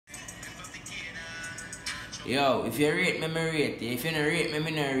Yo, if you rate me, me rate you. If you don't rate me,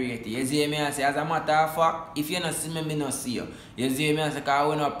 me not rate you. You see me, I say, as a matter of fact, if you don't see me, me not see you. You see me, I say,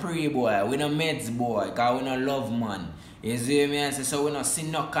 because we not pre boy, we not Medz boy, because we not love man. You see me, I say, so we not see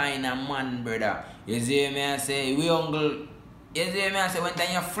no kind of man, brother. You see me, I say, we uncle. You see me, I say, when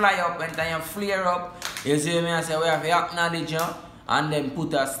time you fly up, when time you flare up, you see me, I say, we have to acknowledge you and then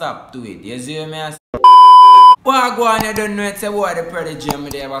put a stop to it. You see me, I say, well, go on, you don't know it's a boy, the Prodigy, I'm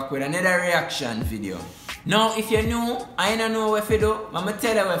there back with another reaction video. Now, if you're new, I don't know what to do, I'm going to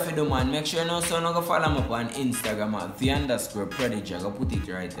tell you what to do, man. Make sure you know, so you go follow me up on Instagram at _Prodigy. I go put it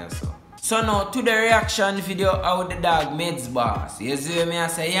right there, so. So now, to the reaction video of the dog Medzboss. You see me, I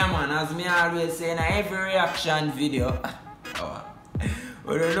say, yeah, man, as me always say in every reaction video.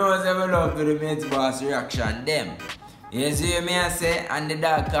 But you know, I love to the Medzboss reaction, them. You see me, I say, and the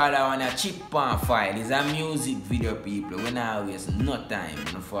dog call that one a chip on file. It's a music video, people. We not waste no time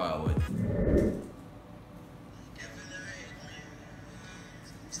on forward.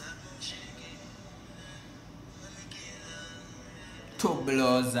 Two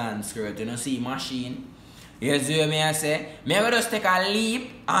blows and skirt, you know, see machine. You see me, I say, me I just take a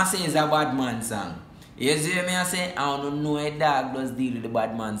leap and say it's a bad man song. You see me, I say, I don't know a dog does deal with the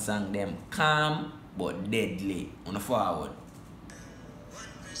bad man song, them calm but deadly on the forward.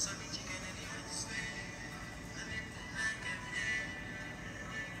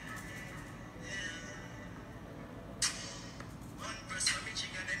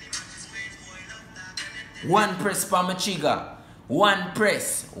 One press for my trigger. One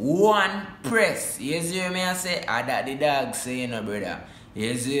press. You see me, I say, that the dog say, you know, brother.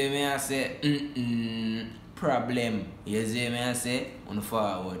 You see me, I say, problem. You see me, I say, on the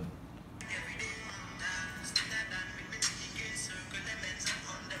forward.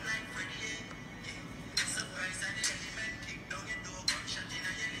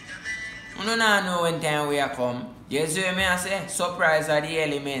 I don't know when time we are come. You see me, I say, surprise are the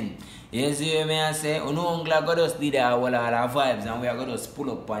element. You see me, I say, you know, I'm glad God just did all our vibes and we are going to just pull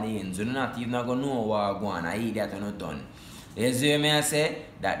up on the ends. You're not even going to know what we're going. I eat that on the done. You see me, I say,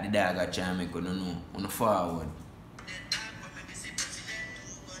 that the dog are trying to make you know on the forward.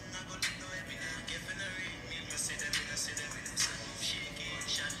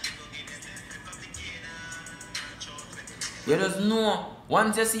 You just know,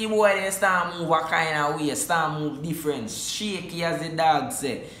 once you see boy they start move a kind of way, start move different, shaky as the dog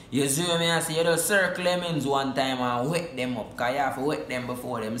say. You see me, I say, you just circle them ends one time and wet them up, because you have to wet them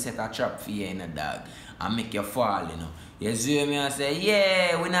before them set a trap for you in a dog and make you fall, you know. You see me, I say,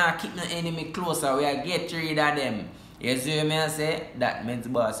 yeah, we not keep no enemy closer, we are get rid of them. You see me, I say, that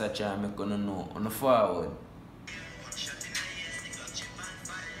Medzboss are trying to make you know on the forward.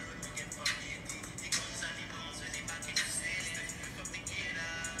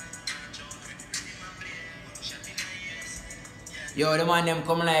 Yo, the man them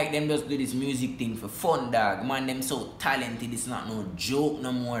come like them just do this music thing for fun, dog. Man them so talented, it's not no joke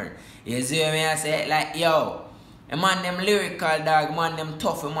no more. You see me, I say, like, yo, the man them lyrical, dog, man them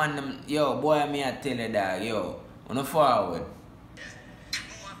tough, man them, yo, boy, me I tell you, dog, yo, on the forward.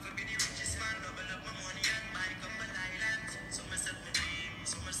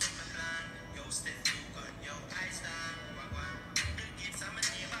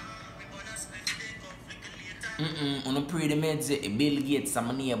 On the pre the Medz, Bill Gates,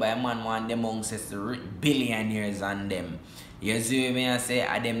 some nearby man want them amongst billionaires and them. You see me, I say,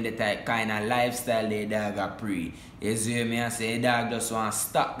 I them the type kind of lifestyle they dog a pre. You see me, I say, dog just want to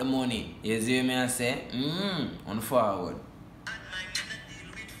stop the money. You see me, I say, on the forward.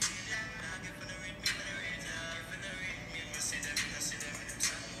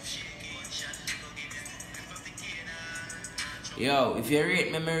 Yo, if you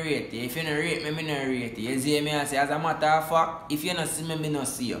rate me, me rate you. If you don't rate me, me not rate you. You see me, I say, as a matter of fact, if you don't see me, me not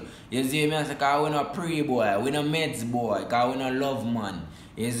see you. You see me, I say, because we not pre boy, we not Medz boy, because we not love man.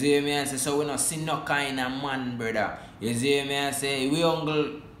 You see me, I say, so we not see no kind of man, brother. You see me, I say, we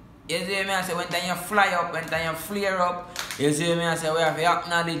uncle. You see me, I say, when time you fly up, when time you flare up, you see me, I say, we have to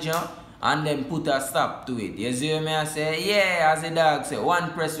acknowledge you and then put a stop to it. You see me, I say, yeah, as the dog say,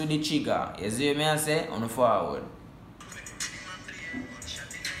 one press with the trigger. You see me, I say, on the forward.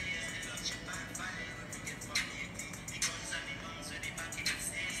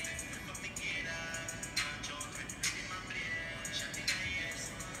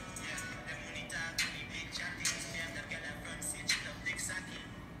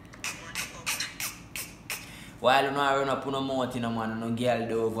 While you know I run up on a mountain, man, no girl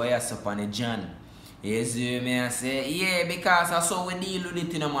do over here up on the John. You see me, I say, yeah, because that's how we deal with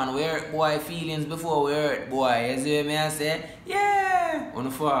it, you know, man. We hurt boy feelings before we hurt boy. You see me, I say, yeah, on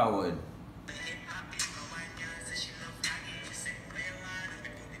the forward.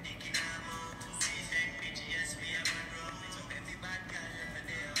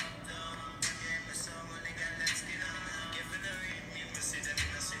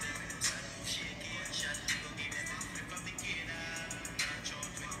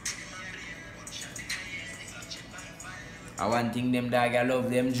 I one thing them dog I love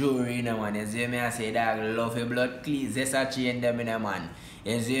them jewelry, you know, man. You see me I say dog love your blood cleats. That's a chain them in a man.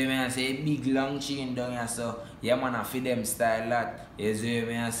 You see me I say big long chain down here, so yeah man I feed them style that. You see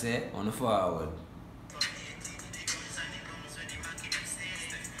me I say on the forward.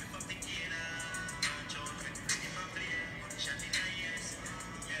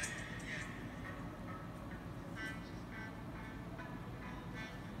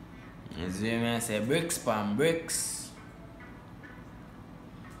 You see me I say bricks pan bricks.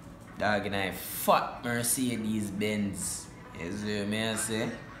 Dog in a fat Mercedes Benz. You see me I say.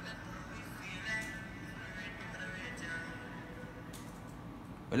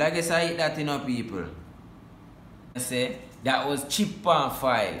 Well, I guess I hit that in people. I say that was Chip and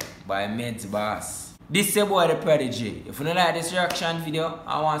File by Medzboss. This is your boy the Prodigy. If you don't like this reaction video,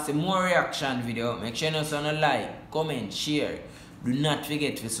 I want to see more reaction video. Make sure you don't like, comment, share. Do not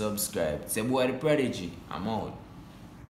forget to subscribe. It's your boy the Prodigy. I'm out.